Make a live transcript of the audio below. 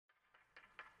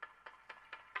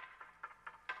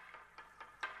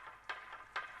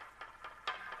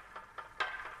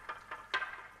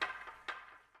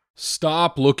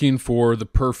Stop looking for the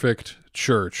perfect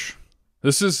church.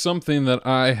 This is something that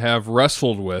I have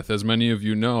wrestled with. As many of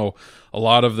you know, a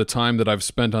lot of the time that I've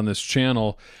spent on this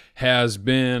channel has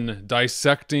been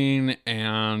dissecting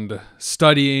and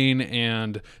studying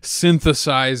and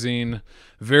synthesizing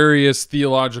various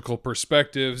theological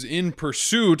perspectives in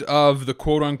pursuit of the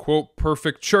quote-unquote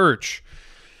perfect church.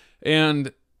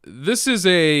 And this is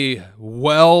a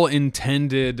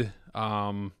well-intended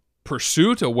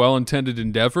pursuit, a well-intended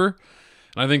endeavor.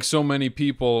 And I think so many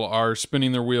people are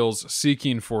spinning their wheels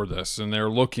seeking for this, and they're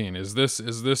looking, is this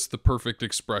the perfect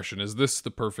expression? Is this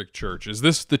the perfect church? Is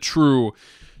this the true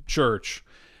church?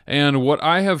 And what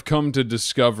I have come to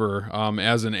discover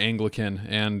as an Anglican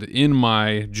and in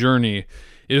my journey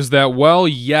is that, well,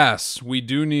 yes, we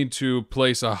do need to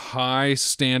place a high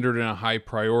standard and a high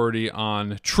priority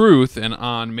on truth and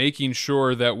on making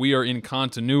sure that we are in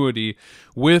continuity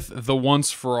with the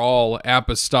once-for-all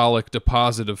apostolic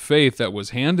deposit of faith that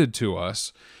was handed to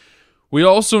us. We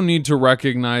also need to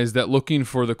recognize that looking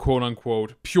for the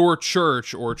quote-unquote pure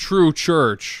church or true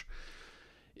church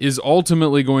is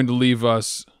ultimately going to leave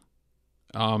us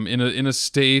in a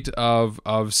state of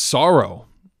sorrow.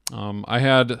 I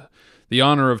had the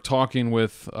honor of talking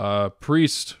with a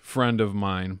priest friend of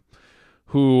mine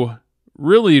who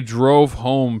really drove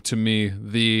home to me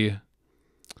the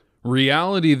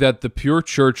reality that the pure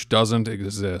church doesn't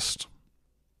exist.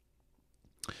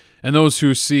 And those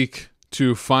who seek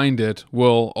to find it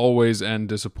will always end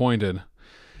disappointed.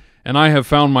 And I have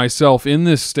found myself in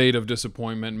this state of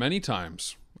disappointment many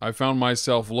times. I found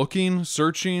myself looking,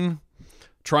 searching,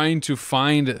 trying to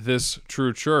find this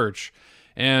true church,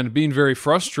 and being very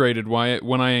frustrated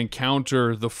when I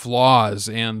encounter the flaws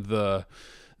and the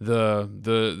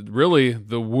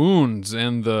wounds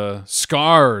and the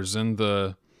scars and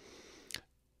the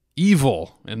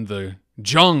evil and the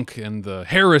junk and the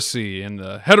heresy and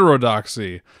the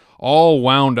heterodoxy all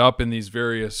wound up in these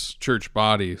various church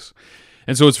bodies.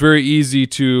 And so it's very easy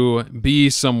to be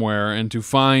somewhere and to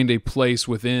find a place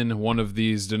within one of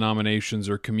these denominations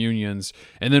or communions.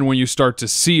 And then when you start to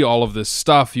see all of this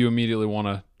stuff, you immediately want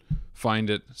to find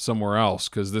it somewhere else,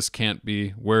 because this can't be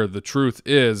where the truth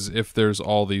is if there's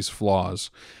all these flaws.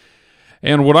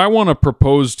 And what I want to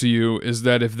propose to you is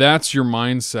that if that's your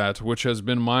mindset, which has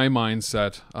been my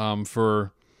mindset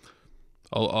for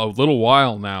a little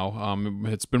while now.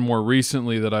 It's been more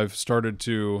recently that I've started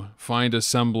to find a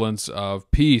semblance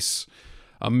of peace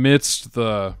amidst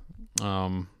the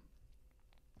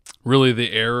really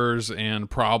the errors and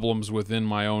problems within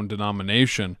my own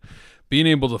denomination. Being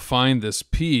able to find this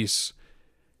peace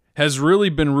has really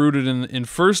been rooted in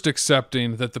first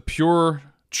accepting that the pure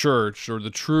church or the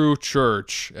true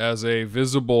church as a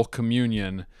visible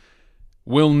communion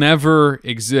will never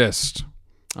exist.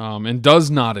 And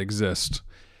does not exist.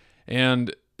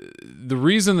 And the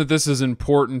reason that this is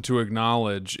important to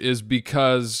acknowledge is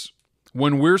because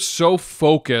when we're so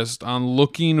focused on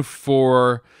looking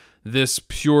for this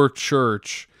pure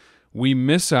church, we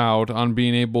miss out on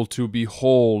being able to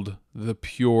behold the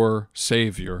pure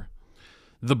Savior,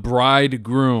 the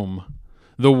bridegroom,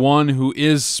 the one who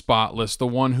is spotless, the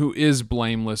one who is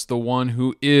blameless, the one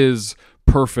who is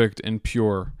perfect and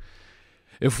pure.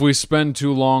 If we spend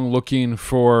too long looking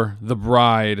for the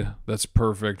bride that's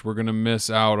perfect, we're going to miss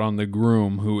out on the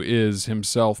groom who is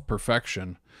himself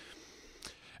perfection.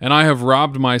 And I have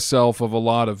robbed myself of a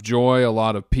lot of joy, a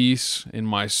lot of peace in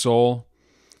my soul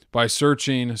by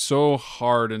searching so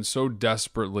hard and so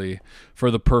desperately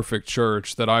for the perfect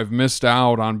church that I've missed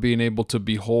out on being able to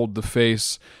behold the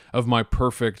face of my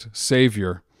perfect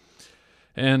Savior.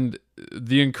 And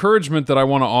the encouragement that I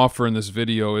want to offer in this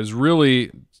video is really,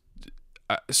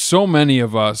 so many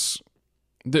of us,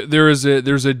 there's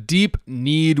a deep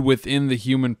need within the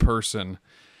human person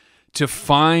to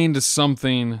find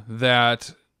something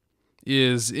that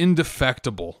is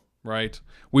indefectible, right?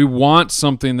 We want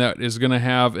something that is going to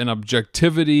have an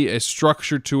objectivity, a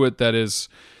structure to it that is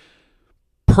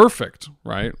perfect,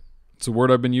 right? It's a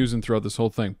word I've been using throughout this whole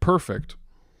thing, perfect.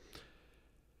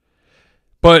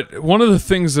 But one of the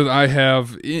things that I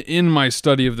have in my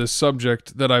study of this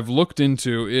subject that I've looked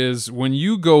into is when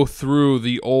you go through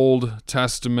the Old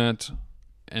Testament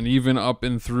and even up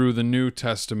and through the New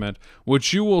Testament,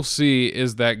 what you will see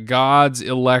is that God's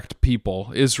elect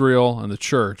people, Israel and the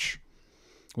church,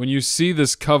 when you see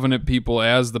this covenant people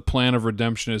as the plan of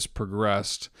redemption has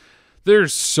progressed,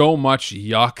 there's so much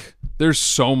yuck, there's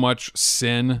so much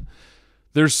sin,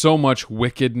 there's so much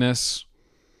wickedness.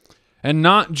 And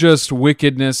not just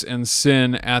wickedness and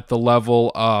sin at the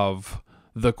level of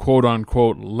the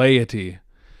quote-unquote laity,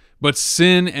 but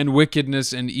sin and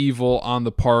wickedness and evil on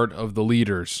the part of the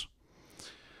leaders.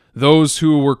 those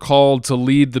who were called to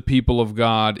lead the people of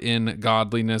God in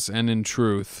godliness and in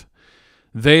truth,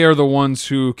 they are the ones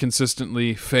who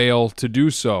consistently fail to do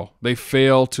so. They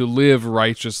fail to live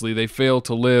righteously. They fail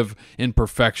to live in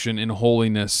perfection, in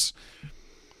holiness.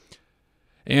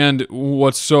 And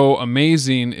what's so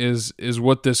amazing is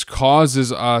what this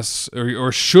causes us,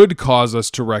 or should cause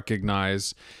us to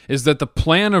recognize, is that the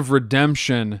plan of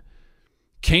redemption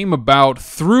came about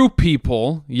through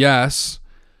people, yes,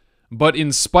 but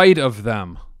in spite of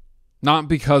them, not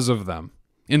because of them.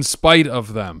 In spite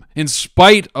of them, in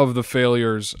spite of the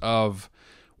failures of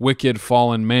wicked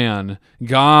fallen man,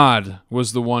 God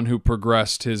was the one who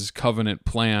progressed his covenant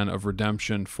plan of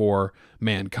redemption for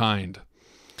mankind.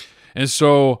 And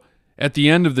so at the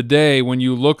end of the day, when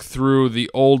you look through the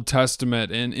Old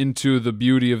Testament and into the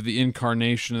beauty of the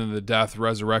incarnation and the death,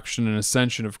 resurrection, and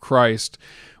ascension of Christ,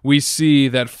 we see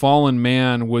that fallen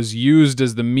man was used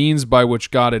as the means by which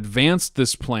God advanced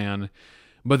this plan,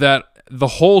 but that the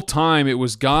whole time it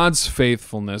was God's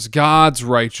faithfulness, God's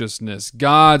righteousness,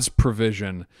 God's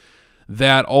provision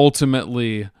that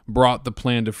ultimately brought the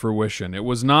plan to fruition. It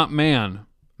was not man.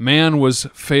 Man was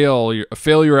failure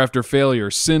after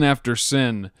failure, sin after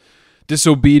sin,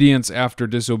 disobedience after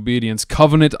disobedience,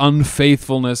 covenant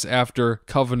unfaithfulness after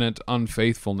covenant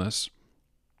unfaithfulness.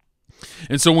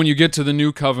 And so when you get to the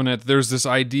new covenant, there's this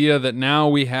idea that now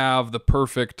we have the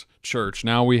perfect church.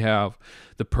 Now we have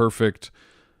the perfect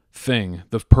thing,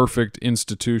 the perfect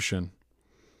institution.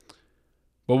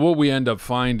 But what we end up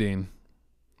finding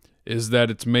is that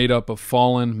it's made up of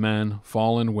fallen men,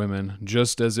 fallen women,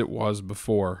 just as it was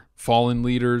before. Fallen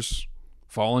leaders,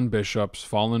 fallen bishops,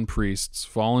 fallen priests,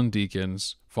 fallen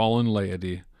deacons, fallen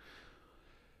laity.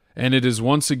 And it is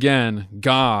once again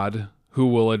God who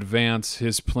will advance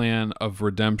his plan of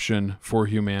redemption for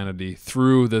humanity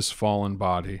through this fallen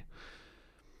body.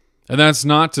 And that's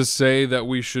not to say that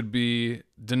we should be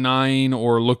denying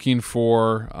or looking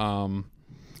for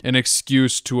an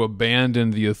excuse to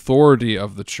abandon the authority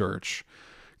of the church.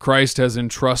 Christ has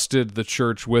entrusted the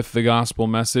church with the gospel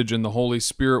message, and the Holy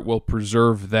Spirit will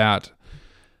preserve that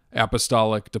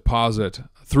apostolic deposit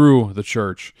through the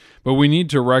church. But we need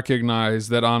to recognize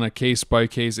that on a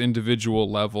case-by-case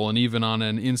individual level, and even on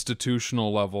an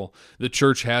institutional level, the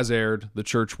church has erred, the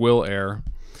church will err.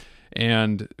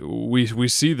 And we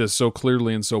see this so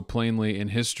clearly and so plainly in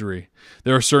history.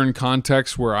 There are certain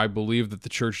contexts where I believe that the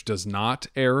church does not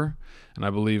err. And I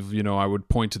believe, I would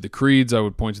point to the creeds, I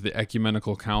would point to the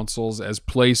ecumenical councils as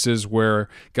places where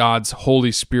God's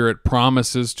Holy Spirit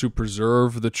promises to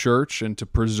preserve the church and to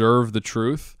preserve the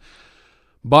truth.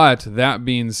 But that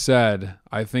being said,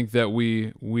 I think that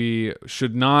we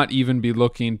should not even be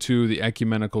looking to the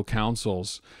ecumenical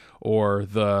councils or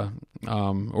the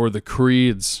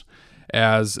creeds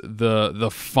as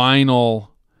the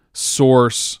final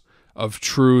source of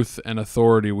truth and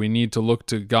authority. We need to look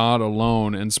to God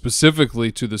alone, and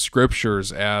specifically to the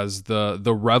Scriptures as the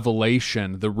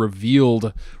revelation, the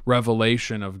revealed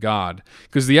revelation of God.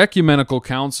 Because the ecumenical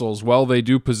councils, while they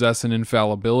do possess an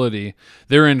infallibility,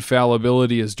 their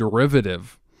infallibility is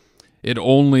derivative. It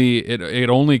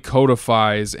only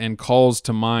codifies and calls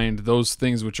to mind those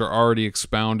things which are already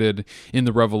expounded in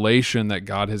the revelation that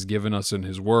God has given us in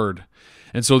His Word.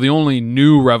 And so the only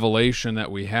new revelation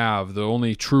that we have, the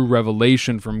only true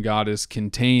revelation from God, is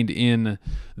contained in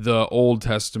the Old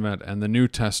Testament and the New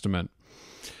Testament.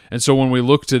 And so when we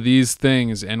look to these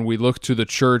things and we look to the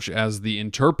church as the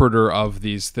interpreter of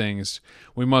these things,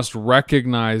 we must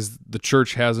recognize the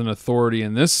church has an authority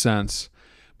in this sense,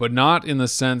 but not in the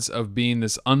sense of being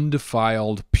this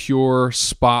undefiled, pure,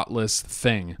 spotless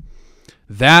thing.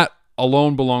 That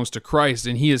alone belongs to Christ,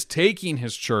 and He is taking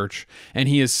His church and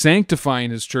He is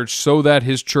sanctifying His church so that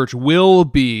His church will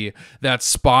be that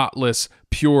spotless,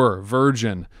 pure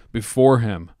virgin before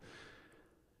Him.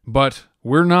 But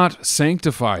we're not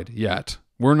sanctified yet.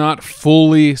 We're not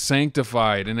fully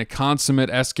sanctified in a consummate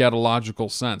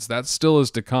eschatological sense. That still is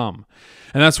to come.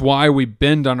 And that's why we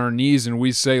bend on our knees and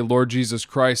we say, Lord Jesus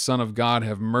Christ, Son of God,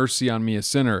 have mercy on me, a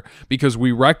sinner, because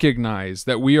we recognize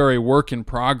that we are a work in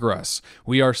progress.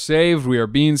 We are saved, we are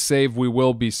being saved, we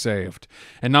will be saved.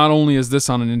 And not only is this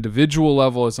on an individual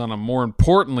level, it's on a more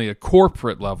importantly, a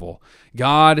corporate level.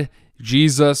 God,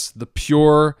 Jesus, the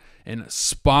pure and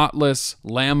spotless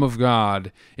Lamb of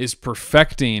God, is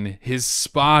perfecting His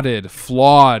spotted,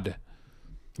 flawed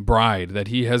bride that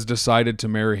He has decided to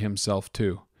marry Himself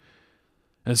to.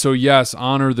 And so, yes,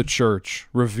 honor the church,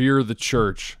 revere the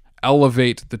church,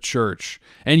 elevate the church.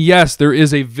 And yes, there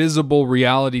is a visible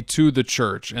reality to the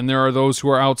church, and there are those who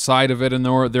are outside of it, and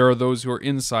there are those who are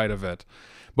inside of it.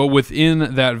 But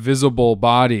within that visible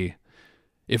body,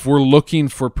 If we're looking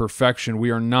for perfection, we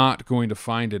are not going to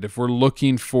find it. If we're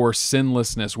looking for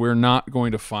sinlessness, we're not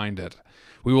going to find it.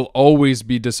 We will always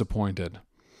be disappointed.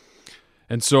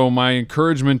 And so my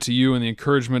encouragement to you, and the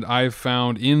encouragement I've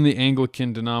found in the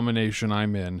Anglican denomination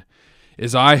I'm in,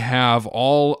 is I have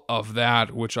all of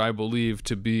that which I believe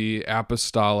to be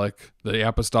apostolic, the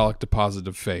apostolic deposit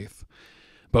of faith.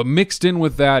 But mixed in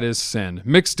with that is sin.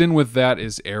 Mixed in with that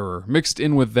is error. Mixed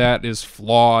in with that is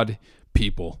flawed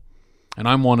people. And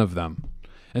I'm one of them.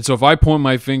 And so if I point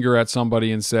my finger at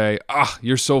somebody and say,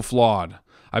 you're so flawed,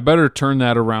 I better turn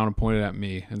that around and point it at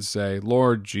me and say,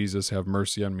 Lord Jesus, have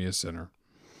mercy on me, a sinner.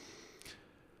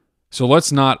 So let's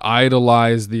not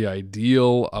idolize the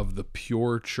ideal of the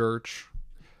pure church.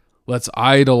 Let's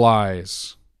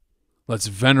idolize, let's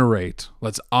venerate,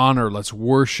 let's honor, let's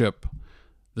worship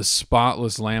the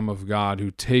spotless Lamb of God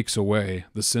who takes away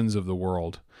the sins of the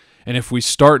world. And if we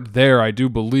start there, I do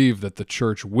believe that the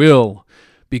church will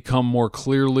become more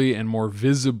clearly and more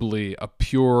visibly a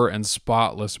pure and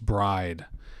spotless bride.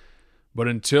 But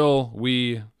until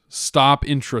we stop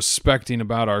introspecting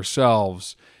about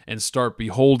ourselves and start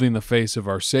beholding the face of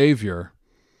our Savior,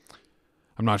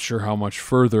 I'm not sure how much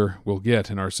further we'll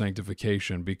get in our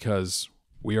sanctification, because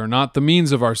we are not the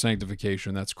means of our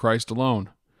sanctification. That's Christ alone.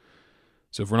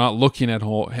 So if we're not looking at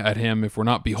Him, if we're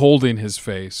not beholding His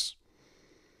face,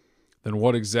 then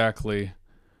what exactly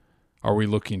are we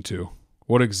looking to?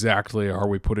 What exactly are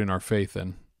we putting our faith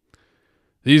in?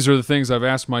 These are the things I've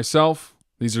asked myself.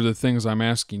 These are the things I'm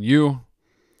asking you.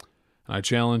 And I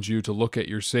challenge you to look at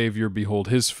your Savior, behold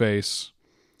His face,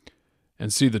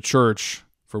 and see the church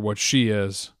for what she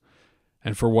is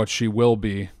and for what she will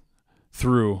be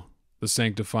through the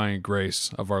sanctifying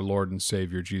grace of our Lord and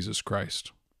Savior Jesus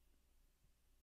Christ.